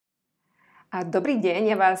A dobrý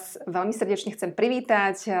deň, ja vás veľmi srdečne chcem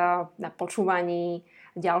privítať na počúvaní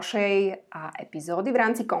ďalšej epizódy v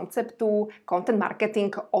rámci konceptu Content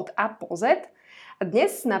Marketing od A po Z.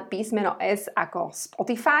 Dnes na písmeno S ako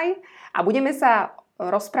Spotify a budeme sa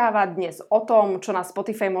rozprávať dnes o tom, čo nás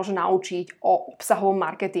Spotify môže naučiť o obsahovom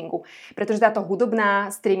marketingu. Pretože táto hudobná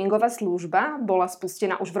streamingová služba bola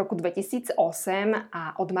spustená už v roku 2008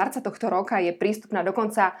 a od marca tohto roka je prístupná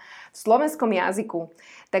dokonca v slovenskom jazyku.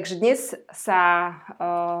 Takže dnes sa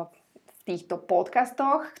v týchto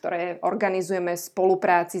podcastoch, ktoré organizujeme v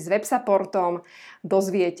spolupráci s websupportom,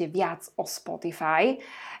 dozviete viac o Spotify.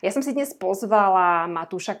 Ja som si dnes pozvala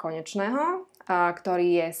Matúša Konečného,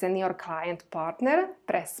 ktorý je senior client partner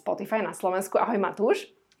pre Spotify na Slovensku. Ahoj Matúš.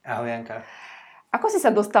 Ahoj Janka. Ako si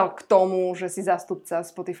sa dostal k tomu, že si zástupca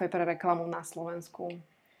Spotify pre reklamu na Slovensku?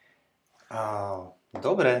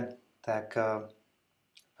 Dobre, tak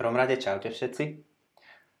v prvom rade čaute všetci.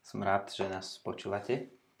 Som rád, že nás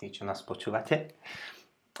počúvate, tí, čo nás počúvate.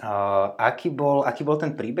 Aký bol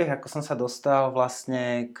ten príbeh, ako som sa dostal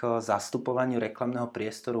vlastne k zastupovaniu reklamného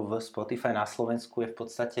priestoru v Spotify na Slovensku, je v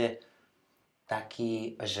podstate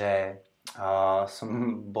taký, že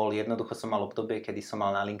som mal obdobie, kedy som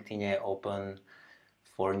mal na LinkedIne open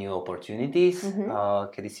for new opportunities,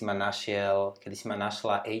 kedy si ma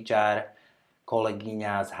našla HR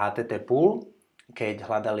kolegyňa z HTT Pool, keď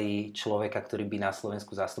hľadali človeka, ktorý by na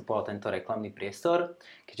Slovensku zastupoval tento reklamný priestor.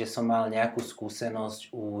 Keďže som mal nejakú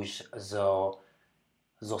skúsenosť už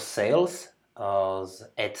zo sales, z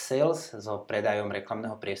ad sales, so predajom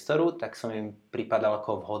reklamného priestoru, tak som im pripadal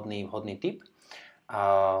ako vhodný typ.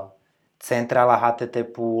 Centrála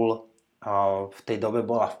HTT Pool v tej dobe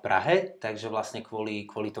bola v Prahe, takže vlastne kvôli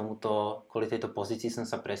tejto pozícii som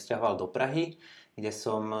sa presťahoval do Prahy, kde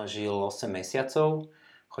som žil 8 mesiacov.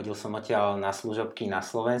 Chodil som odtiaľ na služobky na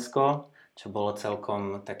Slovensko, čo bolo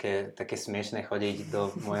celkom také smiešné chodiť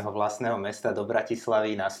do môjho vlastného mesta, do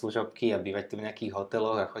Bratislavy na služobky a bývať tu v nejakých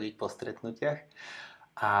hoteloch a chodiť po stretnutiach.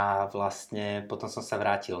 A vlastne potom som sa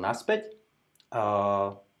vrátil naspäť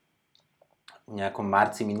v nejakom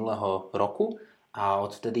marci minulého roku a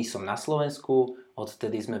odvtedy som na Slovensku,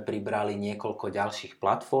 odvtedy sme pribrali niekoľko ďalších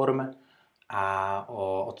platform a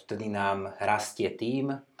odvtedy nám rastie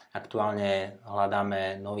tím. Aktuálne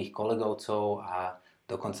hľadáme nových kolegovcov a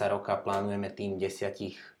do konca roka plánujeme tím 10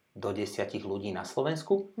 ľudí na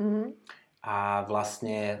Slovensku. A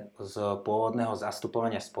vlastne z pôvodného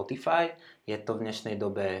zastupovania Spotify je to v dnešnej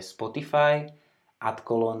dobe Spotify, ad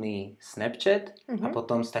kolóny Snapchat a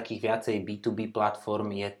potom z takých viacej B2B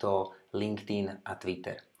platform je to LinkedIn a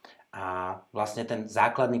Twitter. A vlastne ten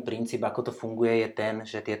základný princíp, ako to funguje, je ten,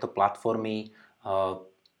 že tieto platformy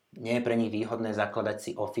nie je pre nich výhodné zakladať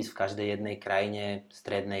si office v každej jednej krajine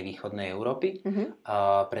strednej, východnej Európy.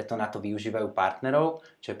 Preto na to využívajú partnerov,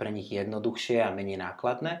 čo je pre nich jednoduchšie a menej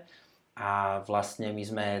nákladné. A vlastne my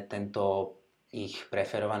sme tento ich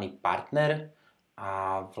preferovaný partner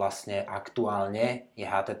a vlastne aktuálne je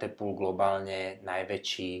HTT Pool globálne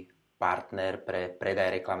najväčší partner pre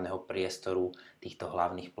predaj reklamného priestoru týchto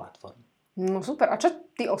hlavných platform. No super. A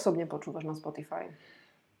čo ty osobne počúvaš na Spotify?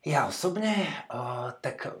 Ja osobne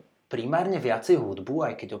tak primárne viacej hudbu,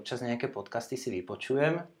 aj keď občas nejaké podcasty si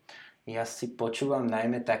vypočujem. Ja si počúvam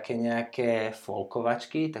najmä také nejaké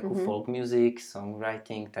folkovačky, takú folk music,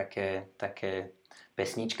 songwriting, také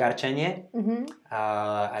pesničkárčenie. A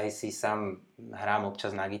aj si sám hrám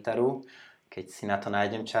občas na gitaru, keď si na to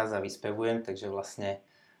nájdem čas a vyspevujem, takže vlastne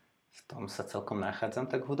v tom sa celkom nachádzam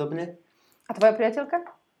tak hudobne. A tvoja priateľka?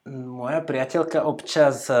 Moja priateľka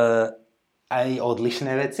občas aj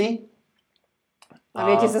odlišné veci. A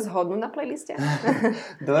viete sa zhodnúť na playliste?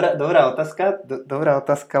 Dobrá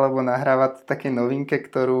otázka, lebo nahráva také novinke,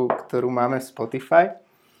 ktorú máme v Spotify,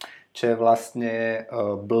 čo je vlastne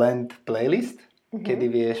blend playlist,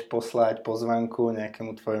 kedy vieš poslať pozvánku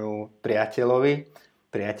nejakému tvojmu priateľovi,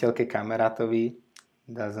 priateľke, kamarátovi,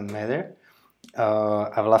 doesn't matter.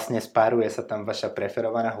 A vlastne spáruje sa tam vaša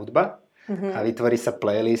preferovaná hudba a vytvorí sa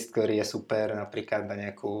playlist, ktorý je super napríklad na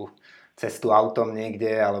nejakú cestu autom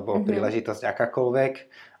niekde alebo príležitosť akákoľvek.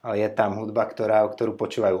 Ale je tam hudba, ktorú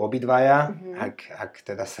počúvajú obidvaja, ak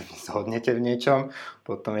teda sa zhodnete v niečom.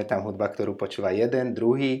 Potom je tam hudba, ktorú počúva jeden,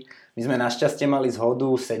 druhý. My sme našťastie mali zhodu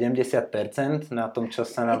 70% na tom, čo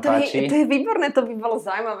sa nám páči. To je výborné, to by bolo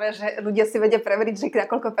zaujímavé, že ľudia si vedia preveriť, že na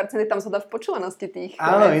koľko percent je tam zhoda v počúvanosti tých.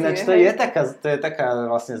 Áno, ináč to je taká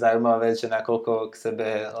vlastne zaujímavá vec, že nakoľko k sebe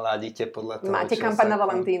ladíte podľa toho, Máte kampaň na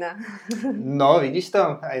Valentína. No, vidíš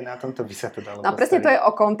to? Aj na tomto by sa to dalo postaviť. No presne to je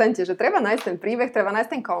o kontente, že treba nájsť ten príbeh, treba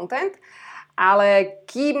nájsť ten content, ale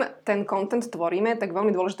kým ten content tvoríme, tak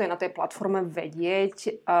veľmi dôležité je na tej platforme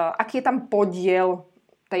vedieť, aký je tam podiel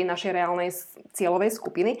tej našej reálnej cieľovej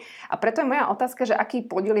skupiny. A preto je moja otázka, že aký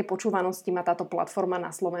podiel je počúvanosti má táto platforma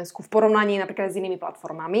na Slovensku v porovnaní napríklad s inými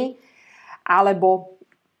platformami alebo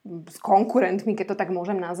s konkurentmi, keď to tak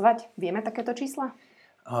môžem nazvať. Vieme takéto čísla?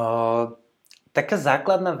 Taká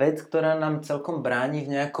základná vec, ktorá nám celkom bráni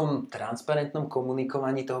v nejakom transparentnom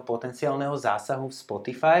komunikovaní toho potenciálneho zásahu v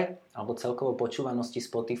Spotify alebo celkovo počúvanosti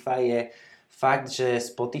Spotify je fakt, že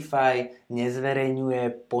Spotify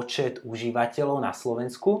nezverejňuje počet užívateľov na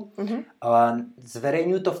Slovensku.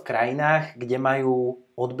 Zverejňujú to v krajinách, kde majú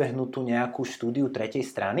odbehnutú nejakú štúdiu tretej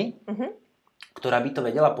strany, ktorá by to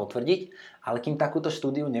vedela potvrdiť, ale kým takúto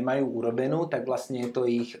štúdiu nemajú urobenú, tak vlastne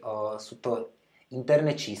sú to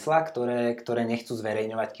interné čísla, ktoré nechcú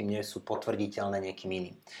zverejňovať, kým nie sú potvrditeľné niekým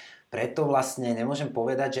iným. Preto vlastne nemôžem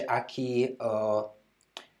povedať, že aký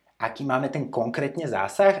máme ten konkrétne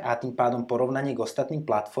zásah a tým pádom porovnanie k ostatným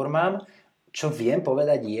platformám. Čo viem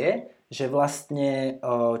povedať je, že vlastne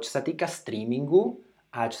čo sa týka streamingu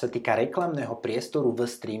a čo sa týka reklamného priestoru v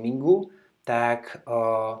streamingu, tak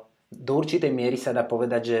do určitej miery sa dá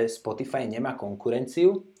povedať, že Spotify nemá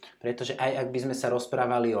konkurenciu, pretože aj ak by sme sa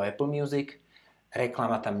rozprávali o Apple Music,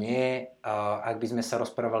 reklama tam nie je. Ak by sme sa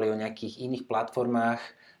rozprávali o nejakých iných platformách,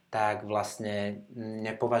 tak vlastne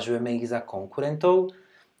nepovažujeme ich za konkurentov.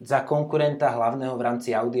 Za konkurenta hlavného v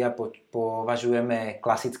rámci audia považujeme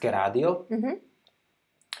klasické rádio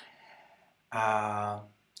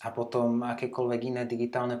a potom akékoľvek iné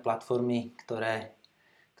digitálne platformy, ktoré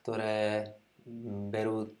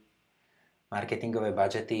berú marketingové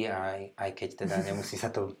budžety, aj keď teda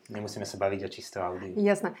nemusíme sa baviť o čisto audiu.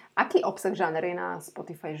 Jasné. Aký obsah žáner je na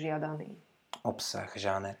Spotify žiadaný? Obsah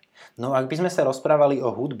žáner. No ak by sme sa rozprávali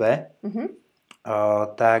o hudbe,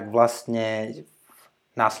 tak vlastne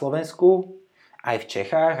na Slovensku, aj v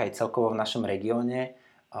Čechách, aj celkovo v našom regióne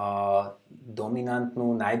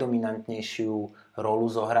najdominantnejšiu rolu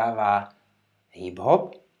zohráva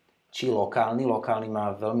hip-hop, či lokálny. Lokálny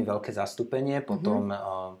má veľmi veľké zastúpenie, potom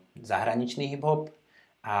zahraničný hip-hop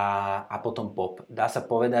a potom pop. Dá sa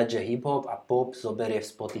povedať, že hip-hop a pop zoberie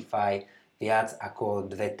v Spotify viac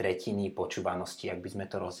ako 2/3 počúvanosti, ak by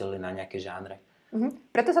sme to rozdelili na nejaké žánre.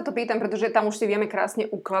 Preto sa to pýtam, pretože tam už si vieme krásne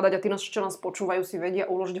ukladať a tí, čo nás počúvajú, si vedia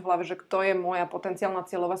uložiť v hlave, že kto je moja potenciálna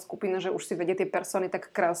cieľová skupina, že už si vedia tie persony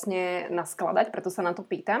tak krásne naskladať, preto sa na to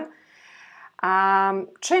pýtam. A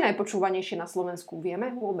čo je najpočúvanejšie na Slovensku?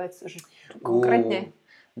 Vieme vôbec? Že konkrétne?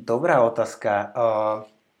 Dobrá otázka.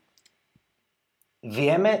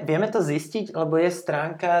 Vieme to zistiť, lebo je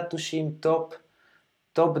stránka, tuším, top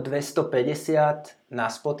 250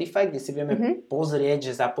 na Spotify, kde si vieme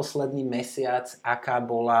pozrieť, že za posledný mesiac, aká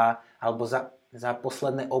bola, alebo za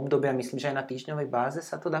posledné obdobia, myslím, že aj na týždňovej báze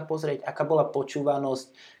sa to dá pozrieť, aká bola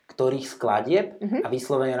počúvanosť ktorých skladieb a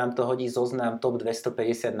vyslovene nám to hodí zoznam top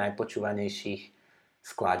 250 najpočúvanejších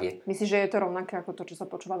skladieb. Myslíš, že je to rovnaké ako to, čo sa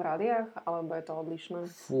počúva v rádiách, alebo je to odlišné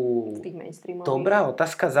v tých mainstreamových? Dobrá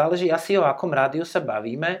otázka, záleží asi o akom rádiu sa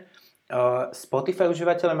bavíme. Spotify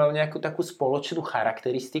užívateľe majú nejakú takú spoločnú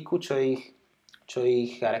charakteristiku, čo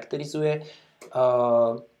ich charakterizuje.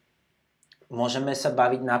 Môžeme sa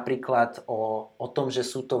baviť napríklad o tom, že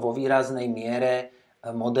sú to vo výraznej miere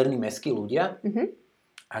moderní mestskí ľudia.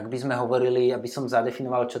 Ak by sme hovorili, aby som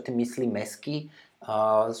zadefinoval, čo tým myslí mestský,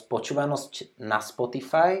 počúvanosť na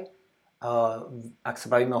Spotify, ak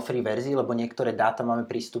sa bavíme o free verzii, lebo niektoré dáta máme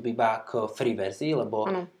prístup iba k free verzii, lebo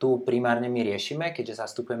tu primárne my riešime, keďže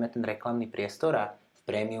zastupujeme ten reklamný priestor a v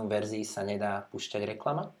premium verzii sa nedá púšťať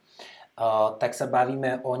reklama, tak sa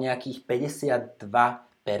bavíme o nejakých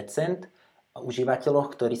 52%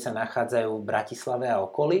 užívateľoch, ktorí sa nachádzajú v Bratislave a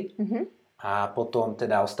okolí a potom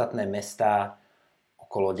teda ostatné mestá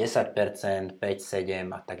okolo 10%, 5,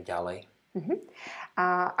 7 a tak ďalej.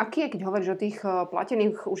 A aký je, keď hovoríš o tých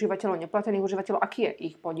platených užívateľov, neplatených užívateľov, aký je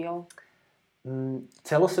ich podiel?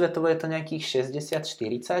 Celosvetovo je to nejakých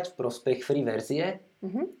 60-40 v prospech free verzie.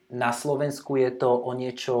 Na Slovensku je to o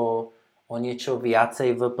niečo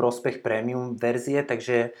viacej v prospech premium verzie,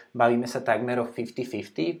 takže bavíme sa takmer o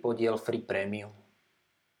 50-50 podiel free premium.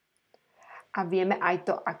 A vieme aj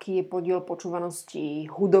to, aký je podiel počúvanosti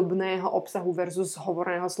hudobného obsahu versus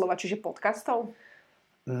hovoreného slova, čiže podcastov?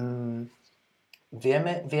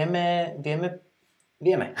 Vieme.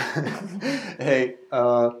 Hej,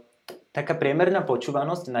 taká priemerná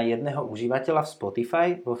počúvanosť na jedného užívateľa v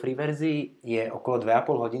Spotify vo free verzii je okolo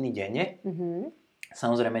 2,5 hodiny denne.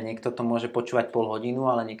 Samozrejme, niekto to môže počúvať pol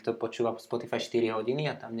hodinu, ale niekto počúva Spotify 4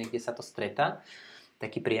 hodiny a tam niekde sa to stretá.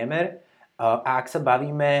 Taký priemer. A ak sa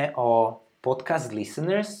bavíme o podcast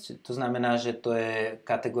listeners, to znamená, že to je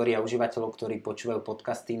kategória užívateľov, ktorí počúvajú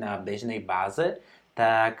podcasty na bežnej báze,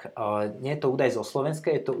 tak nie je to údaj zo Slovenska,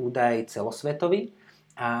 je to údaj celosvetový.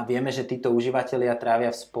 A vieme, že títo užívateľia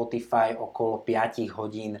trávia v Spotify okolo 5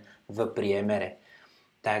 hodín v priemere.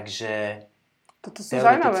 Takže toto sú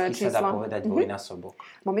zaujímavé teoreticky čísla. Sa dá povedať dvojnásobok.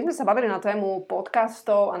 My sme sa bavili na tému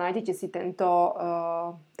podcastov a nájdete si tento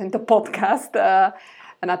podcast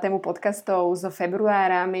na tému podcastov z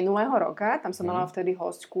februára minulého roka. Tam som mala vtedy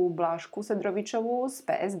hostku Blášku Sedrovičovú z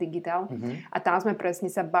PS Digital. A tam sme presne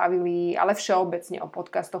sa bavili, ale všeobecne o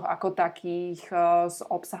podcastoch ako takých z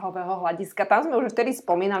obsahového hľadiska. Tam sme už vtedy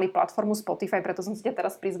spomínali platformu Spotify, preto som si ťa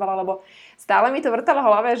teraz prizvala, lebo stále mi to vrtalo v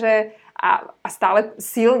hlave, že a stále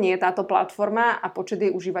silnie táto platforma a počet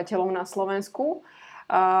jej užívateľov na Slovensku.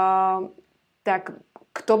 Tak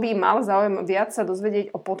kto by mal záujem viac sa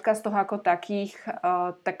dozvedieť o podcastoch ako takých,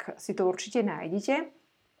 tak si to určite nájdete.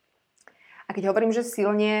 A keď hovorím, že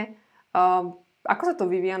silne, ako sa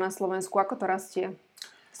to vyvíja na Slovensku, ako to rastie?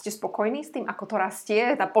 Ste spokojní s tým, ako to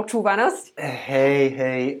rastie, tá počúvanosť?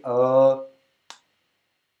 Hej,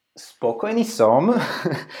 spokojný som,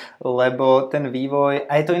 lebo ten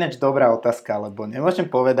vývoj, a je to ináč dobrá otázka, lebo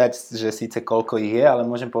nemôžem povedať, že síce koľko ich je, ale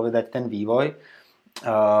môžem povedať ten vývoj,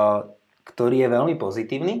 ktorý je veľmi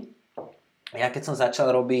pozitívny. Ja keď som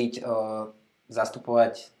začal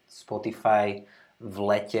zastupovať Spotify v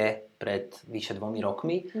lete pred vyše 2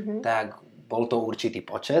 rokmi, tak bol to určitý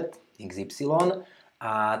počet, XY,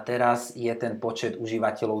 a teraz je ten počet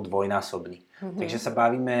užívateľov dvojnásobný. Takže sa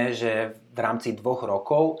bavíme, že v rámci 2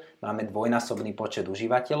 rokov máme dvojnásobný počet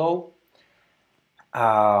užívateľov. A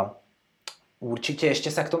určite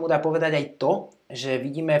ešte sa k tomu dá povedať aj to, že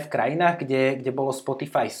vidíme v krajinách, kde bolo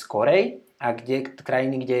Spotify skorej a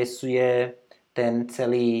krajiny, kde je ten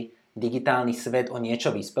celý digitálny svet o niečo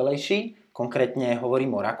vyspelejší, konkrétne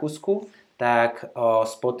hovorím o Rakúsku, tak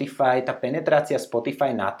Spotify, tá penetrácia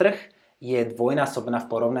Spotify na trh je dvojnásobná v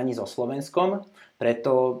porovnaní so Slovenskom,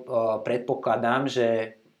 preto predpokladám,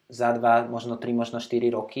 že za 2, možno 3, možno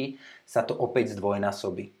 4 roky sa to opäť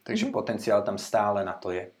zdvojnásobí. Takže potenciál tam stále na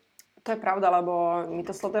to je. To je pravda, lebo my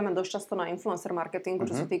to sledujeme dosť často na influencer marketingu,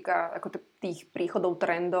 čo sa týka ako tých príchodov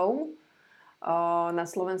trendov na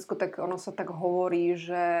Slovensku, tak ono sa tak hovorí,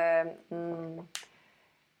 že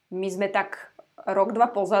my sme tak rok, 2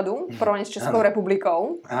 pozadu v porovnaní s Českou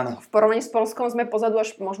republikou. Áno. V porovnaní s Polskom sme pozadu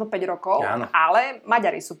až možno 5 rokov. Áno. Ale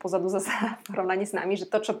Maďari sú pozadu zase v porovnaní s nami, že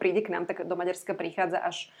to, čo príde k nám, tak do Maďarska prichádza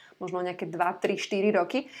až možno nejaké 2, 3, 4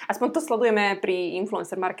 roky. Aspoň to sledujeme pri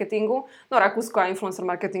influencer marketingu. No Rakúsko a influencer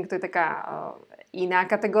marketing to je taká iná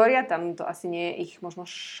kategória. Tam to asi nie je ich možno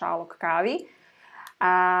šálok kávy.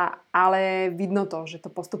 Ale vidno to, že to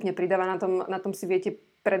postupne pridáva. Na tom si viete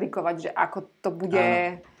predikovať, že ako to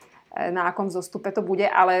bude... Áno. Na akom zostupe to bude,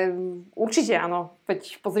 ale určite áno.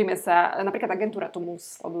 Veď pozrime sa, napríklad agentúra tomu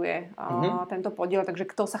sleduje tento podiel, takže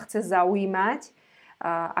kto sa chce zaujímať,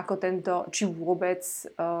 ako či vôbec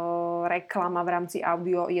reklama v rámci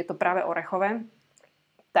audio je to práve orechové,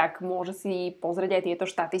 tak môže si pozrieť aj tieto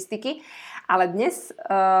štatistiky. Ale dnes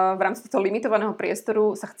v rámci tohto limitovaného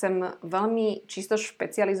priestoru sa chcem veľmi čisto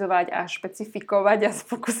špecializovať a špecifikovať a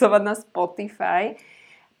sfokusovať na Spotify.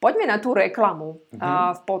 Poďme na tú reklamu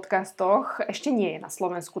v podcastoch. Ešte nie je na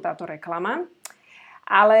Slovensku táto reklama,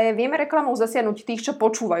 ale vieme reklamou zasiahnuť tých, čo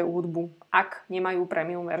počúvajú hudbu, ak nemajú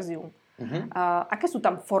premium verziu. Aké sú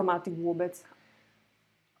tam formáty vôbec?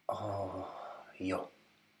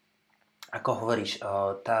 Ako hovoríš,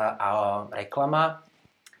 tá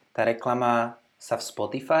reklama sa v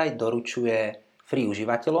Spotify doručuje free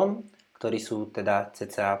užívateľom, ktorí sú teda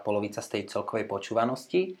cca polovica z tej celkovej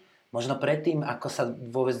počúvanosti. Možno predtým, ako sa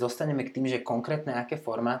vôbec dostaneme k tým, že konkrétne aké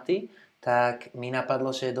formáty, tak mi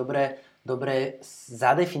napadlo, že je dobre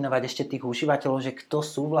zadefinovať ešte tých užívateľov, že kto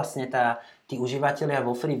sú vlastne tí užívateľia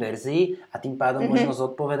vo free verzii a tým pádom možno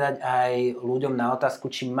zodpovedať aj ľuďom na otázku,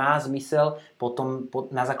 či má zmysel potom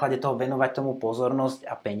na základe toho venovať tomu pozornosť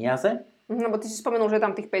a peniaze. Lebo ty si spomenul, že je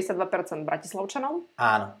tam tých 52% Bratislavčanov?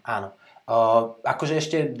 Áno. Akože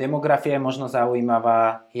ešte demografia je možno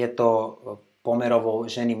zaujímavá, je to pomerovo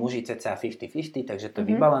ženy, muži cca 50-50, takže to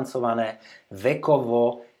je vybalancované.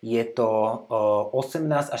 Vekovo je to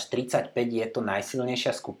 18 až 35, je to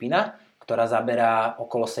najsilnejšia skupina, ktorá zaberá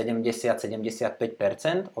okolo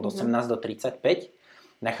 70-75%, od 18 do 35.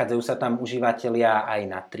 Nachádzajú sa tam užívateľia aj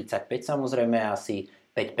na 35, samozrejme asi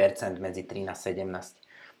 5% medzi 13 a 17.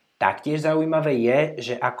 Taktiež zaujímavé je,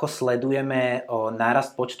 že ako sledujeme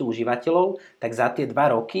nárast počtu užívateľov, tak za tie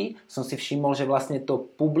 2 roky som si všimol, že vlastne to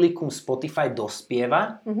publikum Spotify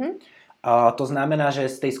dospieva. To znamená, že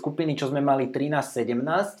z tej skupiny, čo sme mali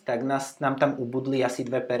 13-17, tak nám tam ubudli asi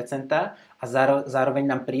 2% a zároveň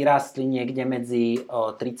nám prirástli niekde medzi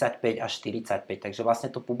 35 až 45. Takže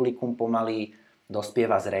vlastne to publikum pomaly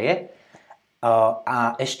dospieva, zreje.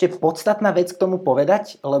 A ešte podstatná vec k tomu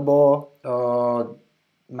povedať, lebo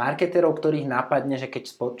marketerov, ktorých napadne, že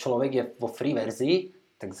keď človek je vo free verzii,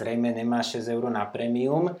 tak zrejme nemá 6 eur na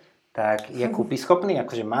premium, tak je kúpyschopný,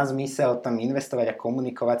 akože má zmysel tam investovať a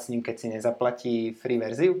komunikovať s ním, keď si nezaplatí free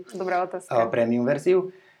verziu? Dobrá otázka. Premium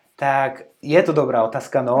verziu? Tak je to dobrá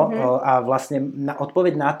otázka, no. A vlastne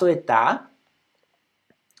odpoveď na to je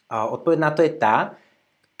tá,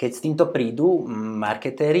 keď s týmto prídu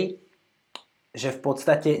marketéri, že v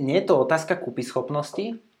podstate nie je to otázka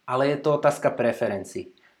kúpyschopnosti, ale je to otázka preferencií.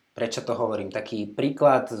 Prečo to hovorím? Taký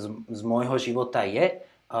príklad z môjho života je,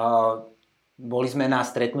 boli sme na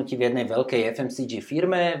stretnutí v jednej veľkej FMCG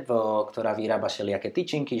firme, ktorá vyrába všelijaké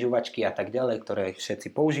tyčinky, žuvačky a tak ďalej, ktoré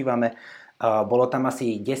všetci používame. Bolo tam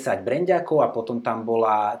asi 10 brandiakov a potom tam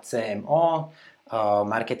bola CMO,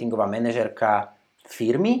 marketingová manažérka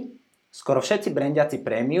firmy. Skoro všetci brandiaci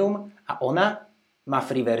premium a ona má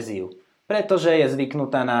free verziu. Pretože je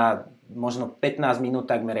zvyknutá na možno 15 minút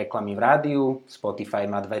takmer reklamy v rádiu, Spotify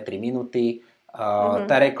má 2-3 minúty,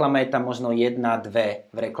 tá reklama je tam možno 1-2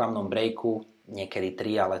 v reklamnom breaku, niekedy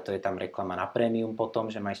 3, ale to je tam reklama na premium potom,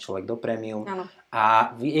 že má ísť človek do premium. Áno.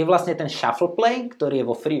 A je vlastne ten shuffle play, ktorý je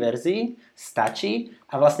vo free verzii, stačí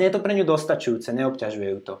a vlastne je to pre ňu dostačujúce, neobťažuje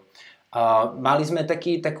ju to. Mali sme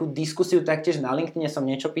takú diskusiu taktiež na LinkedIne, som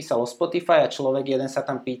niečo písal o Spotify a človek jeden sa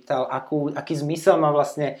tam pýtal, aký zmysel má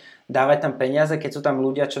vlastne dávať tam peniaze, keď sú tam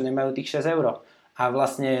ľudia, čo nemajú tých 6 eur. A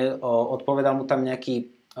vlastne odpovedal mu tam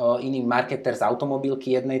nejaký iný marketer z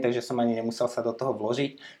automobilky jednej, takže som ani nemusel sa do toho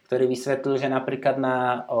vložiť, ktorý vysvetlil, že napríklad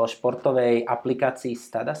na športovej aplikácii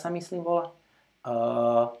Stada sa myslím volá,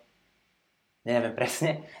 neviem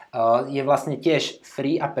presne, je vlastne tiež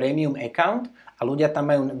free a premium account a ľudia tam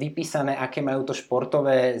majú vypísané, aké majú to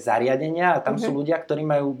športové zariadenia a tam sú ľudia, ktorí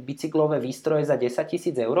majú bicyklové výstroje za 10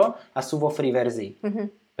 000 eur a sú vo free verzii.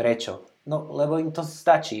 Prečo? No, lebo im to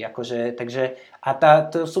stačí. Akože, takže,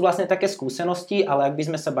 to sú vlastne také skúsenosti, ale ak by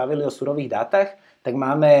sme sa bavili o surových dátach, tak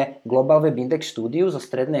máme Global Web Index štúdiu zo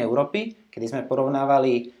Strednej Európy, kedy sme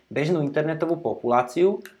porovnávali bežnú internetovú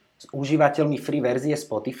populáciu s užívateľmi free verzie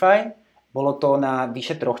Spotify. Bolo to na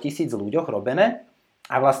vyše 3000 ľuďoch robené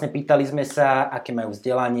a vlastne pýtali sme sa, aké majú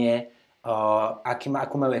vzdelanie,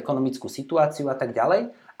 akú majú ekonomickú situáciu a tak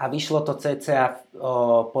ďalej. A vyšlo to cca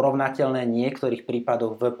porovnateľné niektorých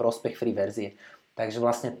prípadoch v prospech free verzie. Takže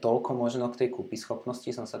vlastne toľko možno k tej kúpyschopnosti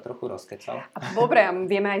som sa trochu rozkecal. A dobre,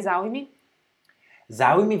 vieme aj záujmy?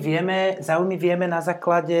 Záujmy vieme na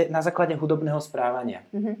základe hudobného správania.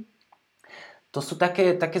 To sú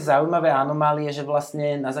také zaujímavé anomálie, že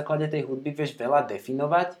vlastne na základe tej hudby vieš veľa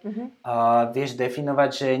definovať. Vieš definovať,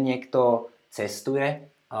 že niekto cestuje,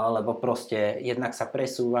 lebo proste jednak sa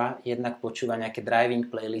presúva, jednak počúva nejaké driving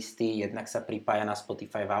playlisty, jednak sa pripája na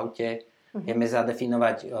Spotify v aute. Vieme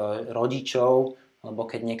zadefinovať rodičov, lebo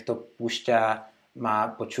keď niekto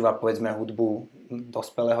počúva povedzme hudbu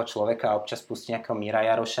dospelého človeka a občas pustí nejakého Míra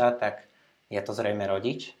Jaroša, tak je to zrejme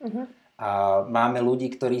rodič. A máme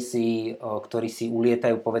ľudí, ktorí si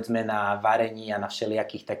ulietajú povedzme na varení a na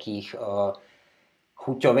všelijakých takých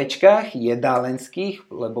chuťovečkách jedálenských,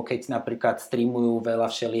 lebo keď napríklad streamujú veľa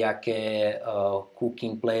všelijaké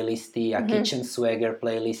cooking playlisty a kitchen swagger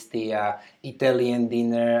playlisty a Italian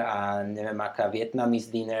dinner a neviem aká Vietnamese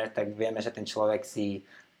dinner, tak vieme, že ten človek si,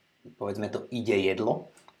 povedzme to, ide jedlo.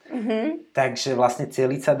 Takže vlastne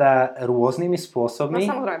cieliť sa dá rôznymi spôsobmi.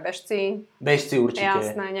 No samozrejme Bežci určite.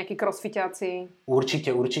 Jasné, nejakí crossfitiaci.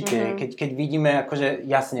 Určite. Keď vidíme, akože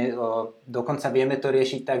jasne, dokonca vieme to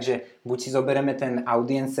riešiť tak, že buď si zoberieme ten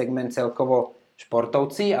audience segment celkovo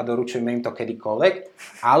športovci a doručujeme im to kedykoľvek,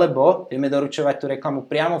 alebo vieme doručovať tú reklamu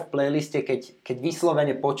priamo v playliste, keď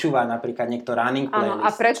vyslovene počúva napríklad niekto running playlist. Áno, a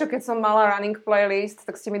prečo keď som mala running playlist,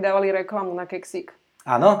 tak ste mi dávali reklamu na keksík?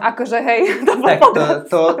 Áno. Akože hej,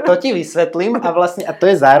 to ti vysvetlím a vlastne a to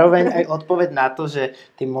je zároveň aj odpoveď na to, že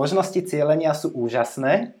tie možnosti cielenia sú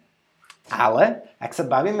úžasné, ale ak sa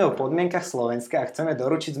bavíme o podmienkach Slovenska a chceme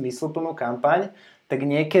doručiť zmysluplnú kampaň, tak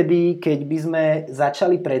niekedy, keď by sme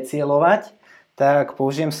začali precieľovať, tak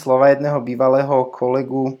použijem slova jedného bývalého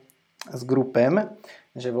kolegu z Grupem,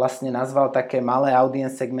 že vlastne nazval také malé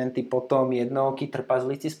audience segmenty potom jednouky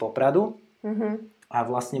trpazlíci z Popradu. A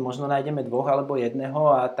vlastne možno nájdeme 2 alebo 1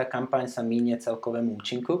 a tá kampaň sa míne celkovému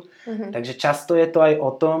účinku. Takže často je to aj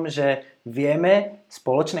o tom, že vieme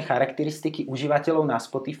spoločné charakteristiky užívateľov na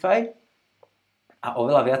Spotify a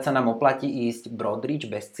oveľa viac sa nám oplatí ísť broad reach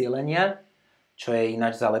bez cielenia, čo je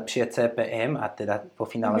ináč za lepšie CPM a teda po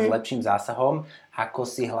finále s lepším zásahom, ako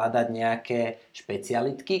si hľadať nejaké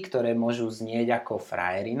špecialitky, ktoré môžu znieť ako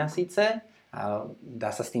frajerina síce a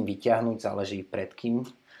dá sa s tým vyťahnuť, záleží pred kým.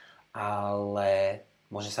 Ale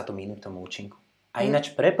môže sa to minúť tomu účinku. A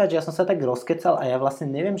ináč, prepáč, ja som sa tak rozkecal a ja vlastne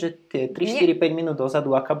neviem, že tie 3, 4, 5 minút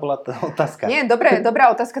dozadu, aká bola tá otázka. Nie,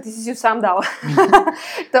 dobrá otázka, ty si ju sám dal.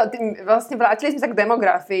 Vlastne vrátili sme sa k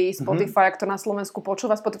demografii Spotify, kto na Slovensku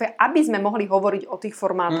počúva Spotify, aby sme mohli hovoriť o tých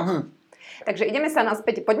formátoch. Takže ideme sa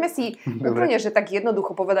naspäť, poďme si úplne, že tak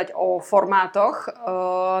jednoducho povedať o formátoch.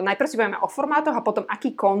 Najprv si povieme o formátoch a potom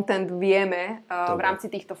aký content vieme v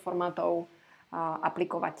rámci týchto formátov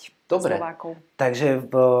aplikovať. Dobre, Slovákov. Takže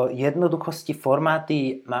v jednoduchosti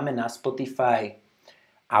formáty máme na Spotify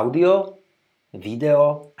audio,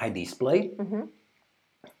 video, aj display.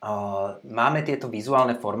 Máme tieto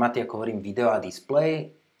vizuálne formáty, ako hovorím, video a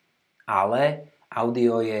display, ale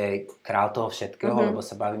audio je kráľ toho všetkého, lebo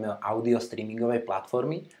sa bavíme o audio streamingovej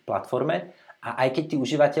platforme. A aj keď tí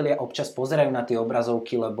užívateľia občas pozerajú na tie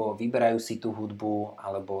obrazovky, lebo vyberajú si tú hudbu,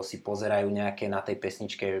 alebo si pozerajú nejaké na tej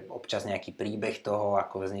pesničke občas nejaký príbeh toho,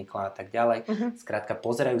 ako vznikla a tak ďalej. Skrátka,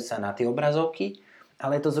 pozerajú sa na tie obrazovky,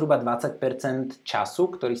 ale je to zhruba 20% času,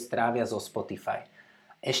 ktorý strávia zo Spotify.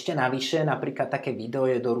 Ešte navyše, napríklad také video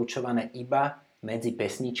je doručované iba medzi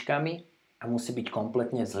pesničkami a musí byť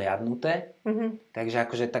kompletne zhliadnuté. Takže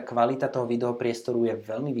akože tá kvalita toho videopriestoru je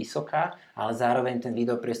veľmi vysoká, ale zároveň ten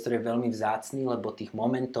videopriestor je veľmi vzácny, lebo tých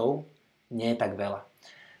momentov nie je tak veľa.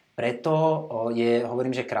 Preto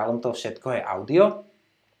hovorím, že kráľom toho všetko je audio.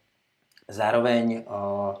 Zároveň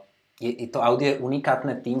to audio je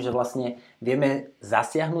unikátne tým, že vlastne vieme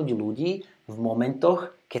zasiahnuť ľudí v momentoch,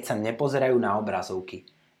 keď sa nepozerajú na obrazovky.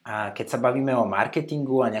 A keď sa bavíme o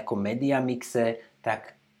marketingu a nejakom media mixe,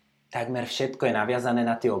 tak takmer všetko je naviazané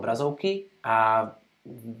na tie obrazovky a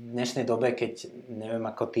v dnešnej dobe, keď neviem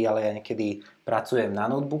ako ty, ale ja niekedy pracujem na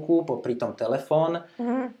notebooku, popri tom telefón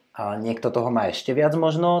a niekto toho má ešte viac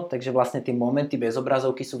možno, takže vlastne tie momenty bez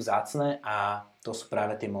obrazovky sú vzácne a to sú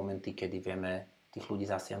práve tie momenty, kedy vieme tých ľudí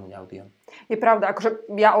zasiahnuť audio. Je pravda, akože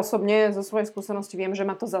ja osobne zo svojej skúsenosti viem, že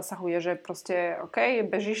ma to zasahuje, že proste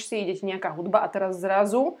bežíš si, ide ti nejaká hudba a teraz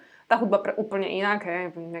zrazu tá hudba úplne inak,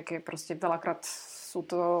 nejaké proste veľakrát sú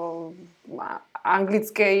to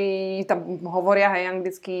anglickej, tam hovoria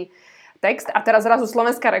anglický text a teraz zrazu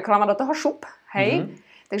slovenská reklama do toho šup, hej?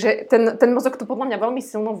 Takže ten mozog to podľa mňa veľmi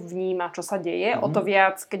silno vníma, čo sa deje, o to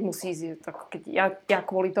viac, keď musí, keď ja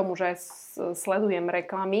kvôli tomu, že sledujem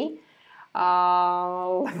reklamy,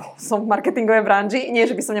 lebo som v marketingovej branži, nie,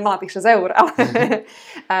 že by som nemala tých 6 eur, ale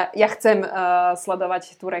ja chcem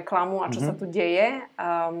sledovať tú reklamu a čo sa tu deje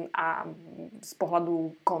a z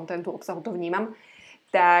pohľadu kontentu, obsahu to vnímam,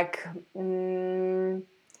 tak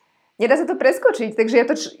nedá sa to preskočiť, takže je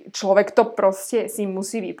to človek to proste si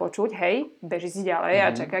musí vypočuť, hej, beží si ďalej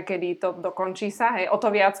a čaká, kedy to dokončí sa, hej, o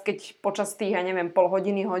to viac, keď počas tých, ja neviem, pol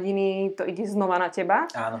hodiny, hodiny to ide znova na teba.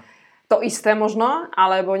 Áno. To isté možno,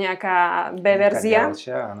 alebo nejaká B-verzia. Nejaká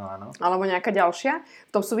ďalšia, áno. Alebo nejaká ďalšia.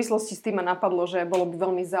 V tom súvislosti s tým ma napadlo, že bolo by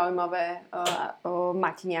veľmi zaujímavé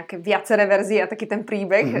mať nejaké viaceré verzie a taký ten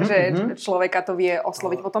príbeh, že človeka to vie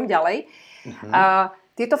osloviť potom ďalej.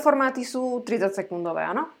 Tieto formáty sú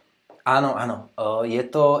 30-sekundové, áno? Áno. Je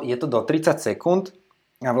to do 30 sekúnd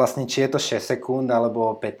a vlastne či je to 6 sekúnd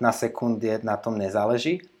alebo 15 sekúnd na tom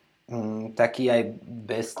nezáleží. Taký aj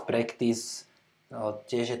best practice,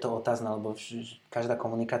 tiež je to otázne, lebo každá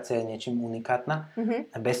komunikácia je niečím unikátna.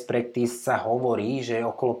 Best practice sa hovorí, že je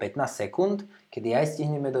okolo 15 sekúnd, kedy aj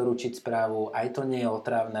stihneme doručiť správu, aj to nie je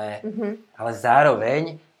otravné, ale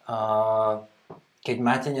zároveň keď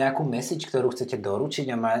máte nejakú message, ktorú chcete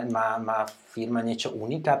doručiť a má firma niečo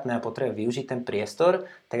unikátne a potrebuje využiť ten priestor,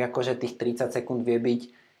 tak akože tých 30 sekúnd vie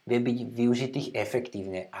byť využitých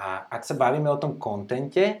efektívne. A ak sa bavíme o tom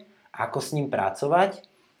kontente, ako s ním pracovať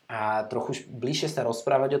a trochu bližšie sa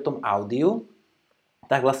rozprávať o tom audiu,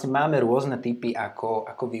 tak vlastne máme rôzne typy, ako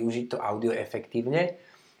využiť to audio efektívne.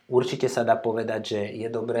 Určite sa dá povedať, že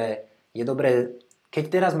je dobré, keď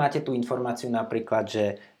teraz máte tú informáciu napríklad, že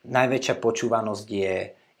najväčšia počúvanosť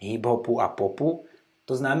je hip-hopu a popu,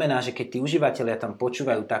 to znamená, že keď tí užívateľia tam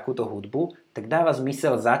počúvajú takúto hudbu, tak dáva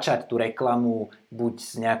zmysel začať tú reklamu buď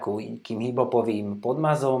s nejakým hip-hopovým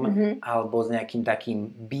podmazom, alebo s nejakým takým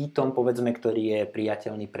beatom, povedzme, ktorý je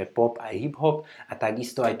priateľný pre pop aj hip-hop a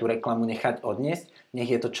takisto aj tú reklamu nechať odniesť. Nech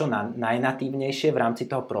je to čo najnatívnejšie v rámci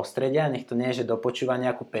toho prostredia, nech to nie je, že dopočúva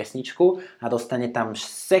nejakú pesničku a dostane tam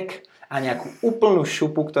sek a nejakú úplnú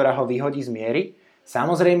šupu, ktorá ho vyhodí z miery.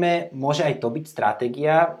 Samozrejme, môže aj to byť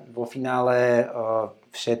stratégia. Vo finále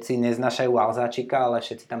všetci neznášajú alzáčika, ale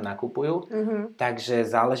všetci tam nakupujú. Takže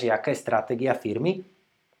záleží, aká je stratégia firmy.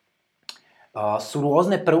 Sú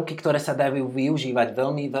rôzne prvky, ktoré sa dajú využívať.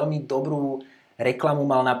 Veľmi, veľmi dobrú reklamu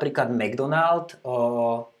mal napríklad McDonald's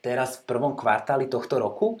teraz v prvom kvartáli tohto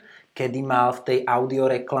roku, kedy mal v tej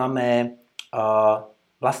audioreklame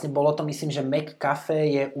vlastne bolo to, myslím, že Mac Cafe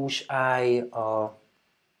je už aj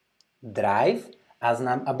Drive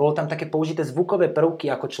a bolo tam také použité zvukové prvky,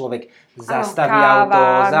 ako človek zastaví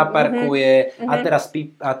auto, zaparkuje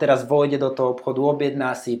a teraz vojde do toho obchodu,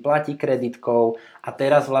 objedná si, platí kreditkou a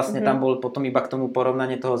teraz vlastne tam bolo potom iba k tomu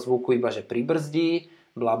porovnanie toho zvuku, iba že pribrzdí,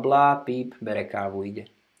 bla bla, píp, bere kávu, ide.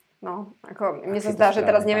 No, ako mne sa zdá, že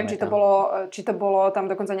teraz neviem, či to bolo tam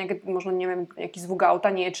dokonca nejaké, možno neviem, nejaký zvuk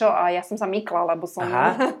auta, niečo a ja som sa mykla, lebo som...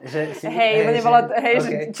 Aha, že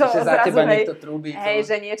čo za zrazu, teba niekto trúbi.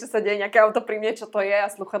 Že niečo sa deje, nejaké auto pri mne, čo to je a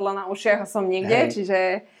sluchadla na ušiach a som niekde,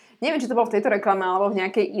 čiže... Neviem, či to bolo v tejto reklame, alebo v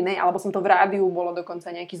nejakej inej, alebo som to v rádiu, bolo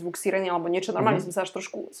dokonca nejaký zvuk sireny, alebo niečo. Normálne som sa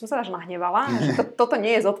až nahnevala, že toto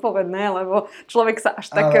nie je zodpovedné, lebo človek sa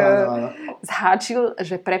až tak zháčil,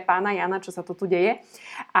 že pre pána Jana, čo sa to tu deje.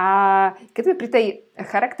 A keď sme pri tej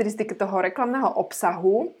charakteristike toho reklamného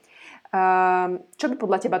obsahu, čo by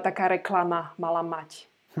podľa teba taká reklama mala mať?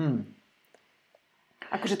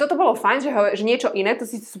 Akože toto bolo fajn, že niečo iné, to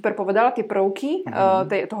si super povedala, tie prvky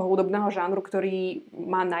toho hudobného žánru, ktorý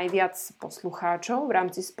má najviac poslucháčov v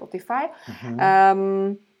rámci Spotify.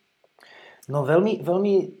 No veľmi,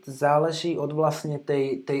 veľmi záleží od vlastne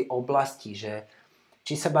tej oblasti, že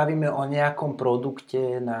či sa bavíme o nejakom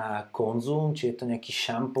produkte na konzum, či je to nejaký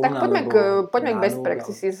šampón. Tak poďme k best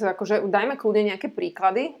practices. Akože dajme kľudne nejaké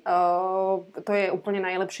príklady. To je úplne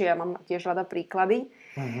najlepšie, ja mám tiež rada príklady.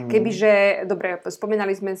 Kebyže, dobre,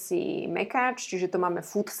 spomínali sme si mekáč, čiže to máme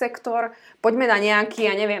food sektor. Poďme na nejaký,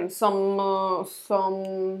 ja neviem, som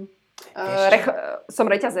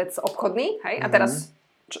reťazec obchodný, hej? A teraz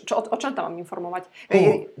o čom tam mám informovať?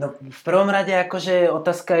 No, v prvom rade akože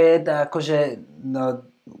otázka je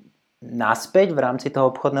naspäť v rámci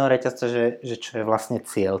toho obchodného reťazca, že čo je vlastne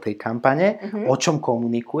cieľ tej kampane, o čom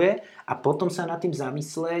komunikuje a potom sa nad tým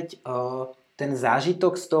zamyslieť ten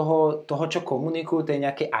zážitok z toho, čo komunikujú, tej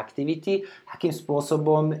nejakej aktivity, akým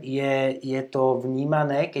spôsobom je to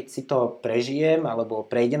vnímané, keď si to prežijem alebo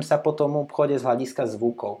prejdem sa po tom obchode z hľadiska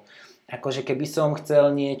zvukov. Akože keby som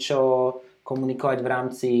chcel niečo komunikovať v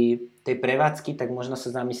rámci tej prevádzky, tak možno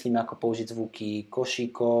sa zamyslím, ako použiť zvuky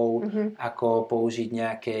košíkov, ako použiť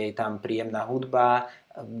nejaké tam príjemná hudba.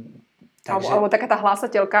 Alebo taká tá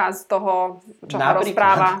hlásateľka z toho, čo ho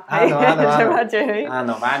rozpráva.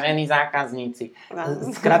 Áno, vážení zákazníci.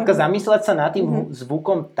 Skrátka zamysleť sa nad tým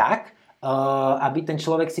zvukom tak, aby ten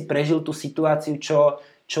človek si prežil tú situáciu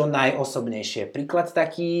čo najosobnejšie. Príklad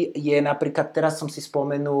taký je napríklad, teraz som si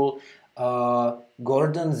spomenul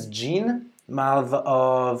Gordon's Gin, mal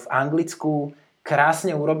v Anglicku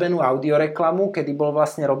krásne urobenú audioreklamu, kedy bol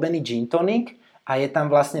vlastne robený gin tonic a je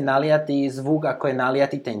tam vlastne naliatý zvuk, ako je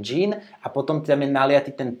naliatý ten gin a potom tam je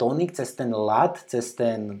naliatý ten tonik cez ten ľad, cez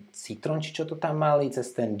ten citrón, či čo to tam mali,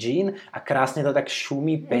 cez ten gin a krásne to tak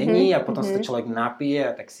šumí, pení a potom sa to človek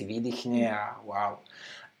napije a tak si vydýchne a wow.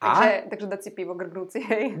 Takže dať si pivo grgnúci,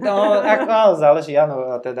 hej? No, záleží,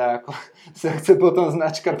 áno, teda ako sa chce potom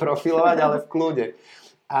značka profilovať, ale v kľude.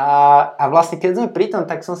 A vlastne keď sme pri tom,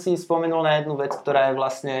 tak som si spomenul na jednu vec, ktorá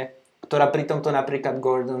pri tomto napríklad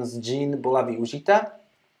Gordon's Gin bola využitá.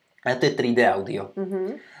 A to je 3D audio.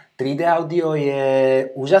 3D audio je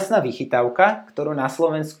úžasná vychytávka, ktorú na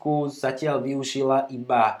Slovensku zatiaľ využila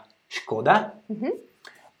iba Škoda.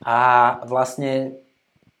 A vlastne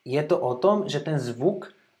je to o tom, že ten zvuk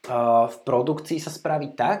v produkcii sa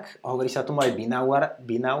spraví tak, hovorí sa tomu aj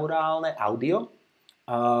binaurálne audio,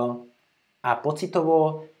 a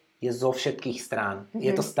pocitovo je zo všetkých strán. Je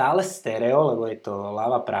to stále stereo, lebo je to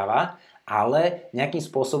ľava prava, ale nejakým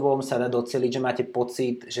spôsobom sa dá doceliť, že máte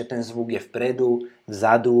pocit, že ten zvuk je vpredu,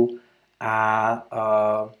 vzadu a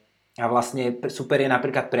vlastne super je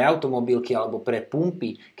napríklad pre automobilky alebo pre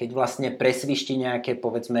pumpy, keď vlastne presvišti nejaké,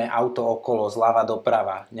 povedzme, auto okolo, zľava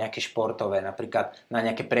doprava, nejaké športové, napríklad na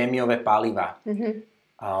nejaké prémiové paliva.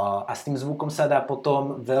 A s tým zvukom sa dá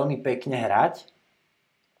potom veľmi pekne hrať.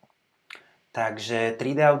 Takže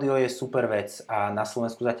 3D audio je super vec a na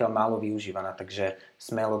Slovensku zatiaľ málo využívaná, takže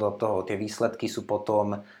smelo do toho. Tie výsledky sú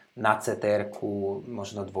potom na CTR-ku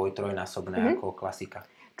možno 2-3-násobné ako klasika.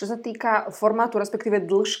 Čo sa týka formátu, respektíve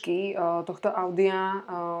dĺžky tohto audia,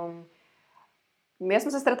 ja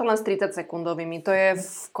som sa stretol len s 30 sekundovými. To je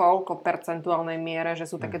v koľko percentuálnej miere,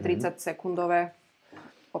 že sú také 30 sekundové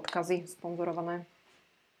odkazy sponzorované?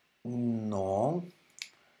 No,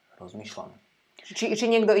 rozmýšľam. Či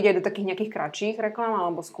niekto ide do takých nejakých kratších reklám,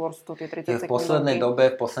 alebo skôr sú to tie 30 sekundovky?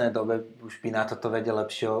 V poslednej dobe už by na toto vedel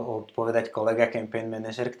lepšie odpovedať kolega campaign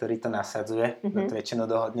manager, ktorý to nasadzuje. To väčšinou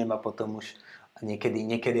dohodnem a potom už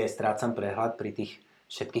niekedy aj strácam prehľad pri tých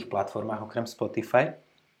všetkých platformách okrem Spotify.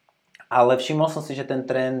 Ale všimol som si, že ten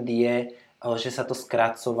trend je že sa to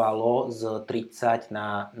skracovalo z 30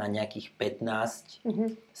 na nejakých 15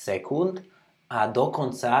 sekúnd a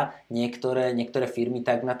dokonca niektoré firmy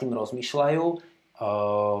tak nad tým rozmýšľajú.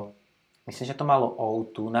 Myslím, že to malo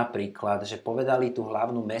O2 napríklad, že povedali tú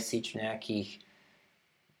hlavnú message v nejakých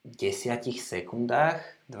 10 sekundách,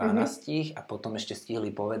 12 a potom ešte stihli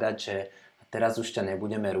povedať, že teraz už ťa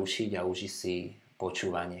nebudeme rušiť a uži si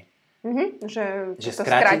počúvanie. Že to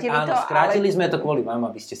skrátili to, skrátili sme to kvôli vám,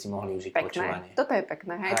 aby ste si mohli užiť počúvanie. Toto je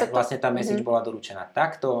pekné. Hej, vlastne tá message bola doručená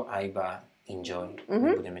takto a iba enjoy.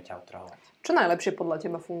 Nebudeme ťa otrhovať. Čo najlepšie podľa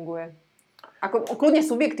teba funguje? Ako kľudne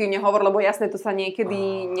subjektívne hovor, lebo jasne to sa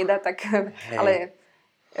niekedy nedá tak, ale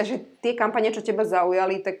že tie kampane, čo teba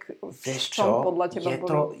zaujali, tak v čom podľa teba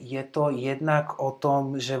boli? Je to jednak o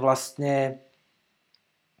tom, že vlastne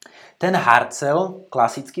ten hardcell,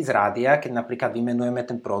 klasicky z rádia, keď napríklad vymenujeme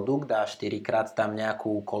ten produkt a 4-krát tam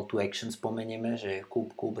nejakú call to action spomenieme, že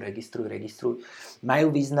kúp, registruj, majú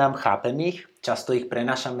význam, chápem ich, často ich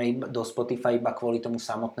prenášame do Spotify iba kvôli tomu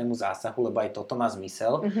samotnému zásahu, lebo aj toto má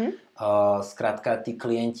zmysel. Skrátka, tí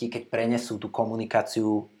klienti, keď prenesú tú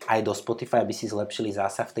komunikáciu aj do Spotify, aby si zlepšili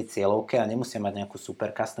zásah v tej cieľovke a nemusia mať nejakú super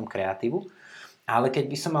custom kreatívu. Ale keď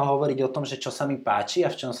by som mal hovoriť o tom, že čo sa mi páči a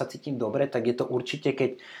v čom sa cítim dobre, tak je to určite,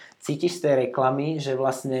 keď cítiš z tej reklamy, že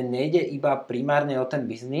vlastne nejde iba primárne o ten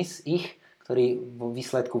biznis ich, ktorý vo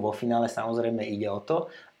výsledku, vo finále samozrejme ide o to,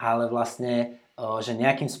 ale vlastne, že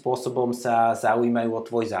nejakým spôsobom sa zaujímajú o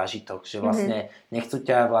tvoj zážitok. Že vlastne nechcú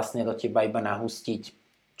ťa vlastne do teba iba nahustiť,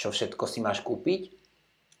 čo všetko si máš kúpiť,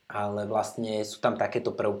 ale vlastne sú tam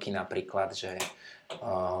takéto prvky napríklad, že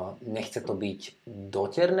nechce to byť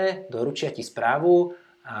doterné, doručia ti správu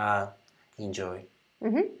a enjoy.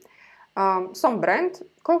 Som brand,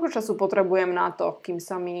 koľko času potrebujem na to, kým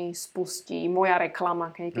sa mi spustí moja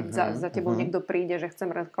reklama, keď za tebou niekto príde, že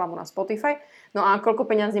chcem reklamu na Spotify, no a koľko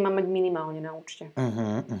peňazí mám mať minimálne na účte?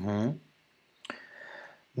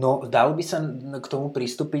 No, dalo by sa k tomu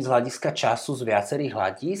pristúpiť z hľadiska času z viacerých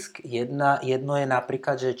hľadisk. Jedno je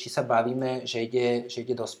napríklad, že či sa bavíme, že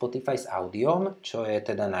ide do Spotify s audiom, čo je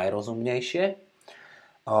teda najrozumnejšie.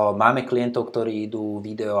 Máme klientov, ktorí idú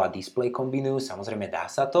video a display kombinujú, samozrejme dá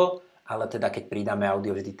sa to, ale teda keď pridáme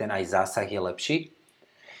audio, vždy ten aj zásah je lepší.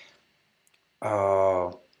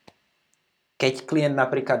 Keď klient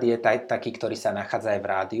napríklad je taký, ktorý sa nachádza aj v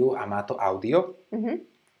rádiu a má to audio,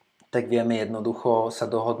 tak vieme jednoducho sa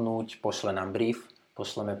dohodnúť, pošle nám brief,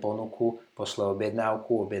 pošleme ponuku, pošle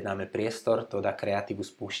objednávku, objednáme priestor, to dá kreatívu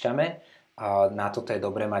spúšťame. Na toto je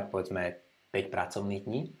dobré mať povedzme 5 pracovných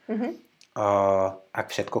dní, ak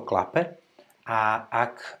všetko klape. A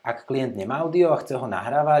ak klient nemá audio a chce ho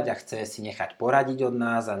nahrávať a chce si nechať poradiť od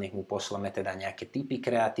nás a nech mu pošleme teda nejaké tipy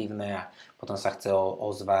kreatívne a potom sa chce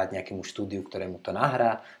ozvať nejakému štúdiu, ktoré mu to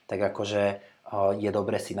nahrá, tak akože je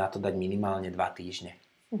dobre si na to dať minimálne 2 týždne.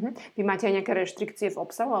 Vy máte aj nejaké reštrikcie v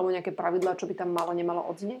obsahu alebo nejaké pravidlá, čo by tam malo, nemalo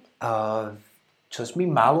odznieť? Čo by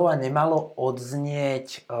malo a nemalo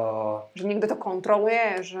odznieť... Že niekto to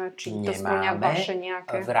kontroluje? Že či to spĺňa vaše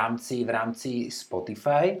nejaké... v rámci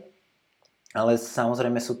Spotify, ale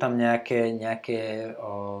samozrejme sú tam nejaké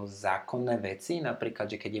zákonné veci,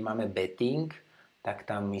 napríklad, že keď máme betting, tak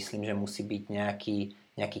tam myslím, že musí byť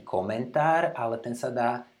nejaký komentár, ale ten sa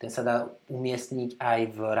dá umiestniť aj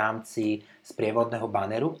v rámci sprievodného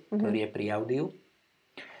banneru, ktorý je pri audiu.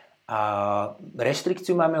 A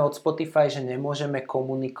reštrikciu máme od Spotify, že nemôžeme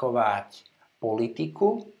komunikovať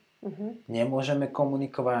politiku, nemôžeme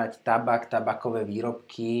komunikovať tabakové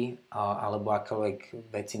výrobky alebo akékoľvek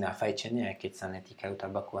veci na fajčenie, aj keď sa netýkajú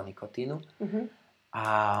tabaku a nikotínu.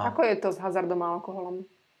 Ako je to s hazardom a alkoholom?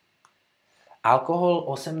 Alkohol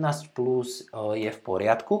 18 plus je v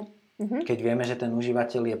poriadku. Keď vieme, že ten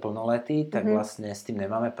užívateľ je plnoletý, tak vlastne s tým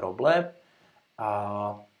nemáme problém.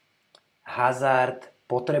 Hazard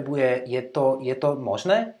potrebuje, je to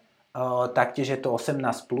možné, taktiež je to 18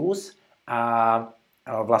 plus a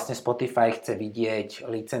vlastne Spotify chce vidieť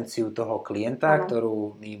licenciu toho klienta,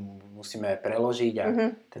 ktorú my musíme preložiť a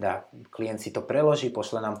teda klient si to preloží,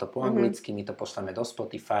 pošle nám to po anglicky, my to pošleme do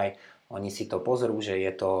Spotify, oni si to pozrú, že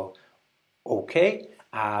je to OK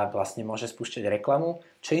a vlastne môže spúšťať reklamu.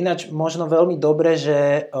 Čo ináč možno veľmi dobre,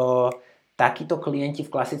 že takíto klienti v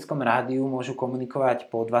klasickom rádiu môžu komunikovať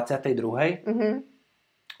po 22.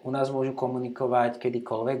 U nás môžu komunikovať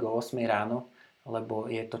kedykoľvek o 8 ráno, lebo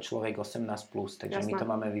je to človek 18+, takže my to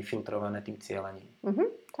máme vyfiltrované tým cielením.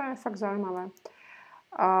 To je fakt zaujímavé.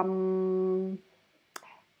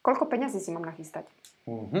 Koľko peňazí si mám nachystať?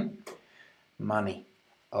 Money.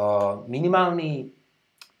 Minimálny,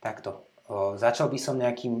 takto. Začal by som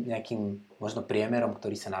nejakým možno priemerom,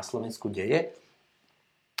 ktorý sa na Slovensku deje.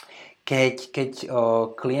 Keď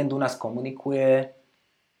klient u nás komunikuje,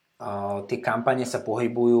 tie kampane sa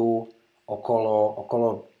pohybujú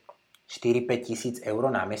okolo 4-5 tisíc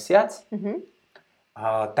eur na mesiac.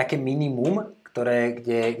 Také minimum,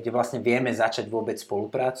 kde vlastne vieme začať vôbec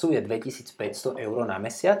spoluprácu, je 2500 eur na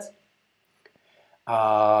mesiac.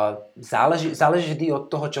 Záleží vždy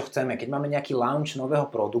od toho, čo chceme. Keď máme nejaký launch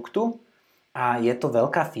nového produktu a je to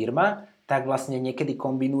veľká firma, tak vlastne niekedy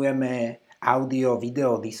kombinujeme audio,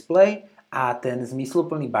 video, display a ten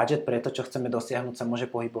zmysluplný budget pre to, čo chceme dosiahnuť, sa môže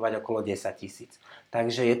pohybovať okolo 10 000.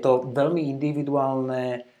 Takže je to veľmi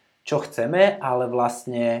individuálne, čo chceme, ale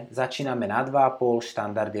vlastne začíname na 2,5,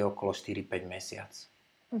 štandard je okolo 4-5 mesiac.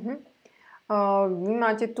 Vy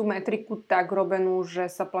máte tú metriku tak robenú, že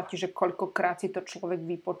sa platí, že koľkokrát si to človek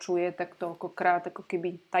vypočuje, tak toľkokrát, ako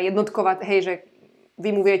keby tá jednotková, že vy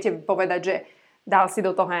mu viete povedať, že dal si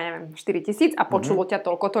do toho, 4 000 a počulo ťa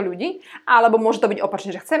toľkoto ľudí, alebo môže to byť opačne,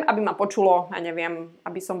 že chcem, aby ma počulo,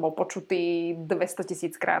 aby som bol počutý 200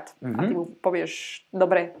 000 krát. A ty mu povieš,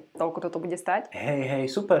 dobre, toľko toto bude stať. Hej,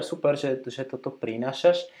 super, že toto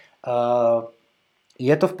prinášaš.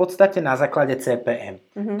 Je to v podstate na základe CPM.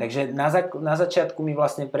 Takže na začiatku my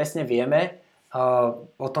vlastne presne vieme,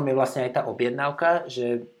 o tom je vlastne aj tá objednávka,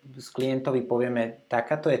 že s klientovi povieme,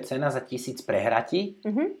 takáto je cena za 1000 prehratí.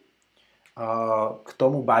 K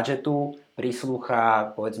tomu budžetu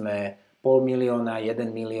prislúcha povedzme 500 000, 1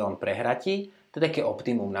 milión prehratí. To je také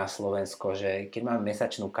optimum na Slovensko, že keď máme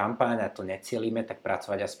mesačnú kampaň a to necielíme, tak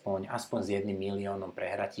pracovať aspoň s 1 miliónom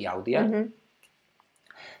prehratí audia.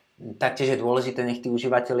 Taktiež je dôležité, nech tí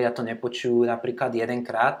užívateľia to nepočujú napríklad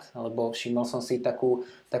jedenkrát, lebo všimol som si takú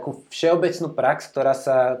všeobecnú prax, ktorá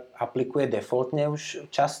sa aplikuje defaultne už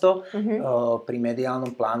často pri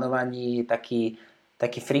mediálnom plánovaní, taký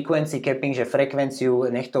frequency capping, že frekvenciu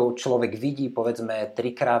nech to človek vidí povedzme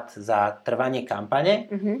 3-krát za trvanie kampane.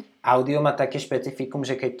 Audio má také špecifikum,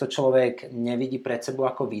 že keď to človek nevidí pred sebou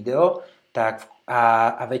ako video, tak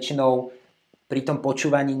a väčšinou pri tom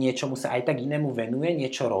počúvaní niečomu sa aj tak inému venuje,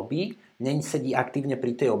 niečo robí, sedí aktívne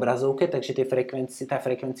pri tej obrazovke, takže tá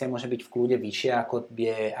frekvencia môže byť v kľude vyššia,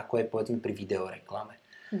 ako je povedzme pri videoreklame.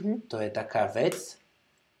 To je taká vec.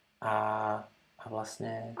 A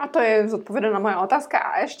vlastne... A to je zodpovedaná moja otázka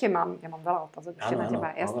a ešte ja mám veľa otázok ešte na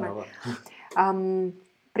teba, jasné.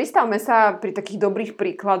 Pristavme sa pri takých dobrých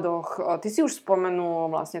príkladoch. Ty si už spomenul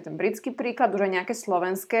vlastne ten britský príklad, už aj nejaké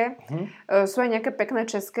slovenské. Sú aj nejaké pekné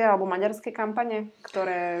české alebo maďarské kampane,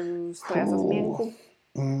 ktoré stoja za zmienku?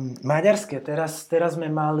 Maďarské. Teraz sme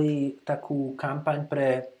mali takú kampaň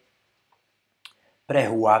pre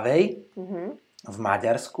Huawei v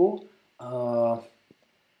Maďarsku.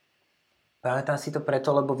 Pamätám si to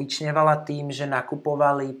preto, lebo vyčnevala tým, že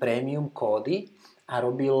nakupovali premium kódy a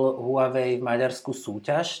robil Huawei v Maďarsku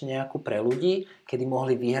súťaž nejakú pre ľudí, kedy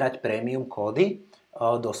mohli vyhrať premium kódy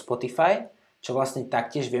do Spotify, čo vlastne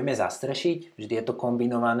taktiež vieme zastrešiť. Vždy je to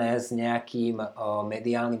kombinované s nejakým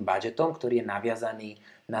mediálnym budžetom, ktorý je naviazaný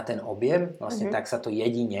na ten objem. Vlastne tak sa to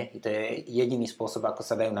to je jediný spôsob, ako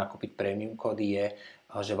sa dajú nakúpiť premium kódy, je,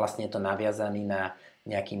 že vlastne je to naviazaný na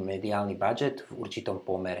nejaký mediálny budget v určitom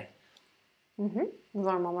pomere.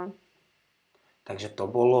 Zaujímavé. Takže to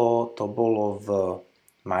bolo v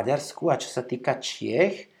Maďarsku. A čo sa týka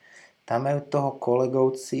Čiech, tam majú toho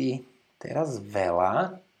kolegovci teraz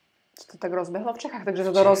veľa. To tak rozbehlo v Čechách, takže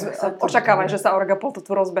očakávaj, že sa Orgapol to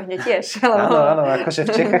tu rozbehne tiež. Áno, akože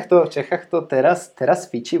v Čechách to teraz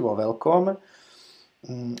fičí vo veľkom.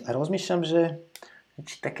 Rozmýšľam, že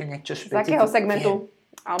či také niečo špecifické. Z akého segmentu?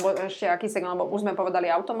 Alebo ešte aký segment, lebo už sme povedali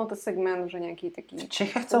automoto segment, že nejaký taký... V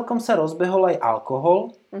Čechách celkom sa rozbehol aj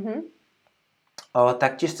alkohol.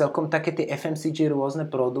 Taktiež celkom také tie FMCG rôzne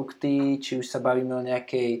produkty, či už sa bavíme o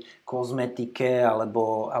nejakej kozmetike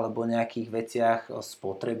alebo nejakých veciach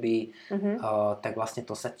spotreby, tak vlastne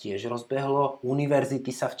to sa tiež rozbehlo.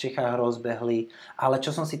 Univerzity sa v Čechách rozbehli, ale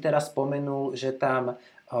čo som si teraz spomenul, že tam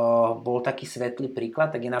bol taký svetlý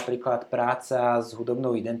príklad, tak je napríklad práca s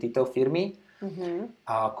hudobnou identitou firmy.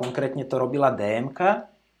 A konkrétne to robila DMK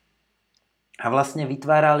a vlastne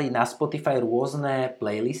vytvárali na Spotify rôzne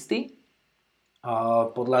playlisty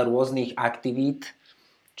podľa rôznych aktivít,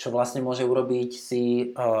 čo vlastne môže urobiť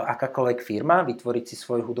si akákoľvek firma, vytvoriť si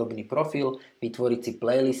svoj hudobný profil, vytvoriť si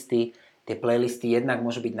playlisty. Tie playlisty jednak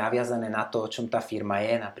môžu byť naviazané na to, o čom tá firma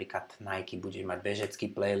je. Napríklad Nike bude mať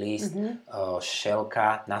bežecký playlist,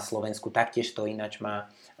 Šelka na Slovensku taktiež to ináč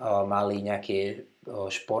mali nejaký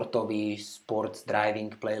športový sports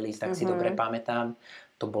driving playlist, tak si dobre pamätám.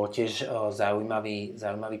 To bol tiež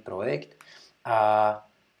zaujímavý projekt. A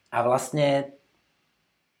vlastne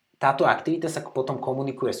táto aktivita sa potom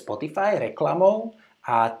komunikuje Spotify reklamou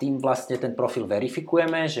a tým vlastne ten profil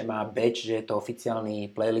verifikujeme, že má badge, že je to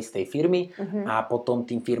oficiálny playlist tej firmy a potom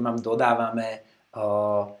tým firmám dodávame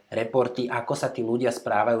reporty, ako sa tí ľudia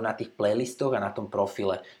správajú na tých playlistoch a na tom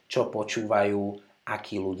profile, čo počúvajú,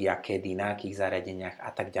 akí ľudia, kedy, na akých zariadeniach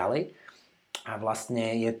a tak ďalej. A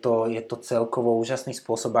vlastne je to celkovo úžasný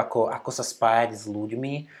spôsob, ako sa spájať s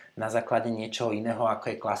ľuďmi na základe niečoho iného,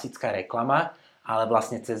 ako je klasická reklama, ale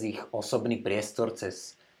vlastne cez ich osobný priestor,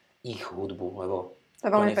 cez ich hudbu, lebo to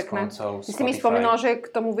je veľmi pekné. Ty si mi spomínal, že k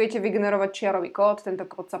tomu viete vygenerovať čiarový kód. Tento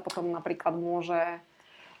kód sa potom napríklad môže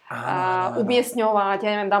umiestňovať. Ja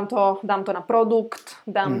neviem, dám to na produkt,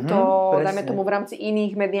 dajme tomu v rámci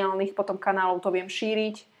iných mediálnych potom kanálov to viem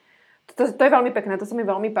šíriť. To je veľmi pekné, to sa mi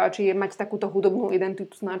veľmi páči, mať takúto hudobnú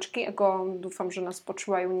identitu značky. Ako dúfam, že nás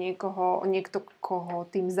počúvajú niekto, koho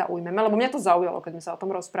tým zaujmeme. Lebo mňa to zaujalo, keď sme sa o tom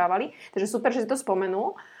rozprávali. Takže super, že si to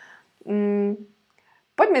spomenul.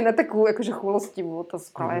 Poďme na takú akože chulostivú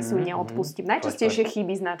otázku, ale ja si ju neodpustím. Najčastejšie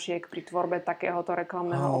chyby značiek pri tvorbe takéhoto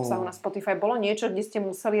reklamného obsahu na Spotify bolo niečo, kde ste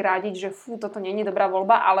museli rádiť, že toto nie je dobrá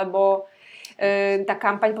voľba, alebo tá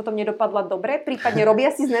kampaň potom nedopadla dobre? Prípadne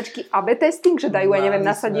robia si značky AB testing, že dajú,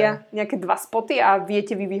 nasadia nejaké 2 spoty a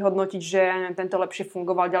viete vy vyhodnotiť, že tento lepšie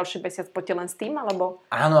fungoval, ďalší mesiac poďte len s tým, alebo?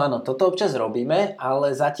 Áno, toto občas robíme,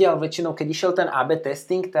 ale zatiaľ väčšinou, keď išiel ten AB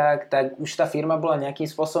testing, tak už tá firma bola nejakým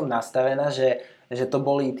spôsobom nastavená, že to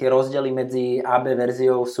boli tie rozdiely medzi AB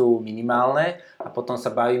verziou sú minimálne a potom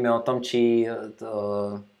sa bavíme o tom, či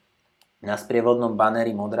na sprievodnom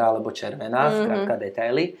baneri modrá alebo červená, skrátka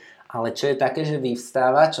detaily. Ale čo je také, že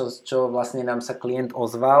vyvstáva, čo vlastne nám sa klient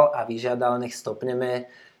ozval a vyžiadal, nech stopneme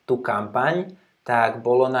tú kampaň, tak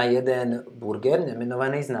bolo na jeden burger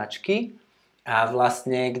nemenovanej značky a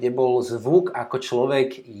vlastne, kde bol zvuk, ako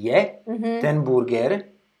človek je ten burger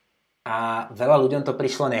a veľa ľuďom to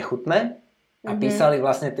prišlo nechutné a písali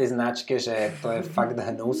vlastne tej značke, že to je fakt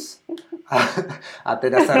hnus a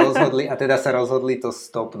teda sa rozhodli to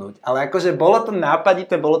stopnúť. Ale akože bolo to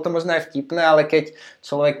nápadité, bolo to možno aj vtipné, ale keď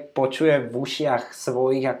človek počuje v ušiach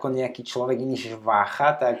svojich, ako nejaký človek iný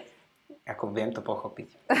žvácha, tak ako viem to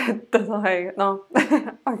pochopiť.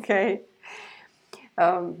 OK.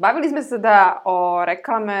 Bavili sme sa teda o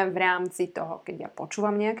reklame v rámci toho, keď ja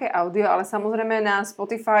počúvam nejaké audio, ale samozrejme na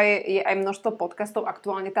Spotify je aj množstvo podcastov,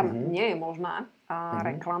 aktuálne tam nie je možná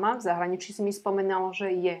reklama. V zahraničí si mi spomenalo, že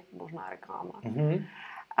je možná reklama.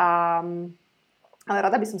 Ale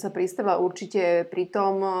rada by som sa pristavila určite pri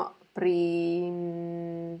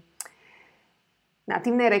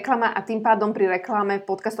natívnej reklame a tým pádom pri reklame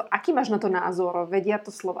podcastov. Aký máš na to názor? Vedia to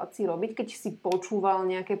Slováci robiť, keď si počúval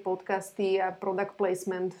nejaké podcasty a product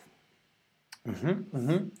placement?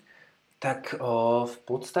 Tak v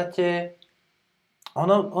podstate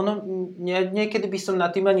niekedy by som na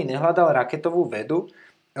tým ani nehľadal raketovú vedu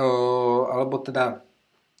alebo teda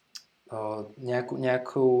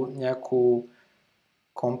nejakú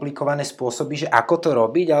komplikované spôsoby, že ako to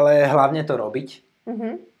robiť, ale hlavne to robiť.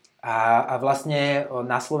 A vlastne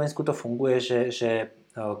na Slovensku to funguje, že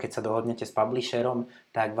keď sa dohodnete s publisherom,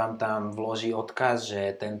 tak vám tam vloží odkaz,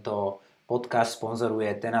 že tento podcast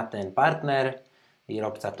sponzoruje ten a ten partner,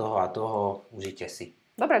 výrobca toho a toho, užite si.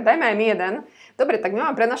 Dobre, dajme aj my jeden. Dobre, tak my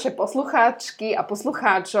máme pre naše poslucháčky a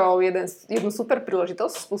poslucháčov jednu super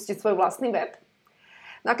príležitosť spustiť svoj vlastný web.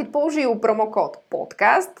 No a keď použijú promokód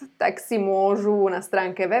podcast, tak si môžu na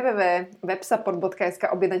stránke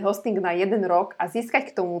www.websupport.sk objednať hosting na 1 rok a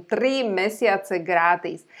získať k tomu 3 mesiace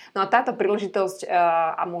gratis. No a táto príležitosť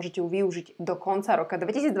a môžete ju využiť do konca roka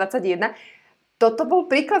 2021. Toto bol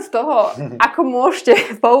príklad toho, ako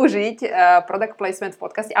môžete použiť product placement v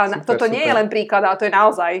podcaste. Ale toto nie je len príklad, ale to je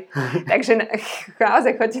naozaj. Takže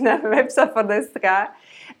naozaj choďte na websupport.sk,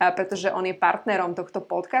 pretože on je partnerom tohto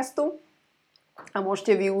podcastu. A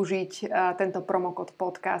môžete využiť tento promokód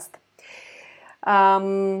podcast.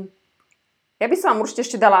 Ja by som vám určite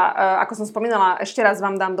ešte dala, ako som spomínala, ešte raz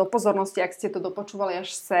vám dám do pozornosti, ak ste to dopočúvali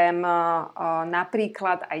až sem,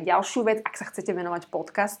 napríklad aj ďalšiu vec, ak sa chcete venovať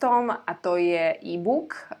podcastom, a to je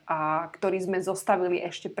e-book, ktorý sme zostavili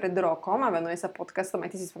ešte pred rokom a venuje sa podcastom. Aj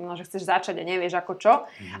ty si spomínala, že chceš začať a nevieš ako čo.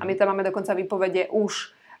 A my tam máme dokonca výpovede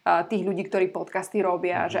už tých ľudí, ktorí podcasty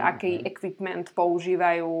robia, že aký equipment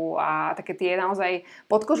používajú a také tie naozaj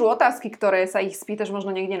pod kožu otázky, ktoré sa ich spýtaš možno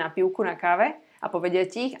niekde na pivku, na káve a povedia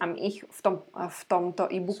ti ich a my ich v tomto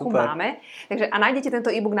e-booku máme. Takže a nájdete tento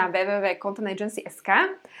e-book na www.contentagency.sk.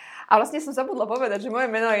 A vlastne som zabudla povedať, že moje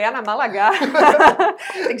meno je Jana Malaga.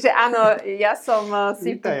 Takže áno, ja som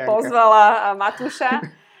si pozvala Matúša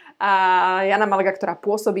a Jana Malaga, ktorá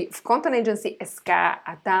pôsobí v contentagency.sk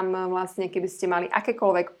a tam vlastne, keby ste mali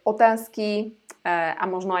akékoľvek otázky a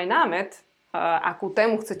možno aj námet akú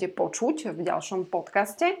tému chcete počuť v ďalšom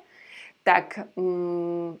podcaste, tak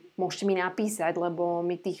môžete mi napísať, lebo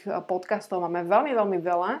my tých podcastov máme veľmi, veľmi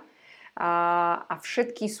veľa a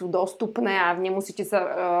všetky sú dostupné a nemusíte sa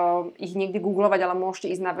ich niekde googlovať, ale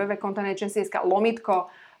môžete ísť na www.content.agency.sk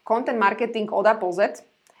lomitko content marketing od A po Z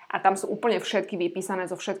a tam sú úplne všetky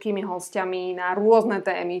vypísané so všetkými hostiami na rôzne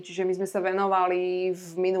témy, čiže my sme sa venovali v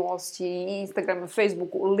minulosti Instagramu,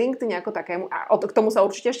 Facebooku, LinkedIn ako takému a k tomu sa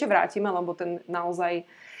určite ešte vrátime, lebo ten naozaj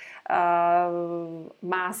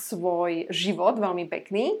má svoj život veľmi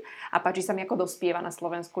pekný a páči sa mi, ako dospieva na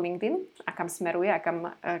Slovensku LinkedIn a kam smeruje a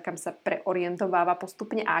kam sa preorientováva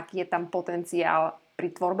postupne a aký je tam potenciál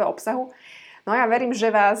pri tvorbe obsahu. No ja verím,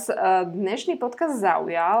 že vás dnešný podcast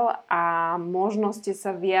zaujal a možno ste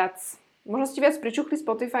viac pričuchli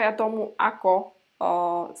Spotify a tomu, ako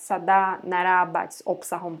sa dá narábať s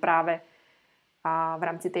obsahom práve v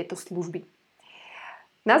rámci tejto služby.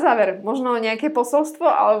 Na záver, možno nejaké posolstvo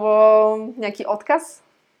alebo nejaký odkaz?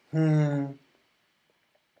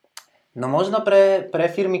 No možno pre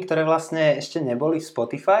firmy, ktoré vlastne ešte neboli v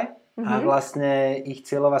Spotify a vlastne ich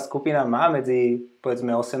cieľová skupina má medzi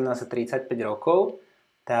povedzme 18 a 35 rokov,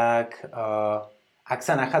 tak ak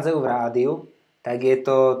sa nachádzajú v rádiu, tak je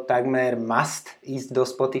to takmer must ísť do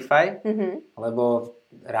Spotify, lebo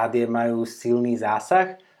rádié majú silný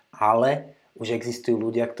zásah, ale už existujú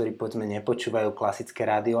ľudia, ktorí povedzme nepočúvajú klasické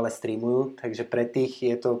rádio, ale streamujú, takže pre tých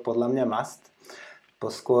je to podľa mňa must.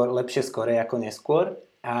 Lepšie skorej ako neskôr.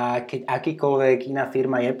 A keď akýkoľvek iná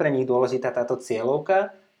firma je pre nich dôležitá táto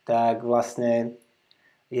cieľovka, tak vlastne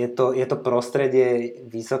je to prostredie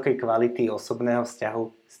vysokej kvality osobného vzťahu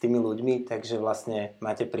s tými ľuďmi, takže vlastne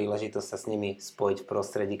máte príležitosť sa s nimi spojiť v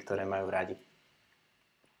prostredí, ktoré majú radi.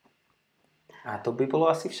 A to by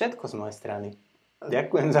bolo asi všetko z mojej strany.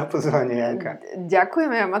 Ďakujem za pozvanie, Janka.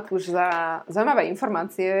 Ďakujeme, Matúš, za zaujímavé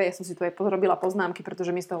informácie. Ja som si tu aj podrobila poznámky,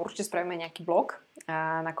 pretože my z toho určite spravíme nejaký blog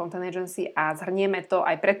na Content Agency a zhrnieme to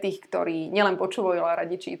aj pre tých, ktorí nielen počúvajú, ale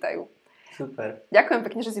radi čítajú. Super. Ďakujem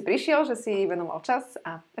pekne, že si prišiel, že si venoval čas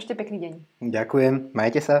a ešte pekný deň. Ďakujem,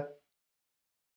 majte sa.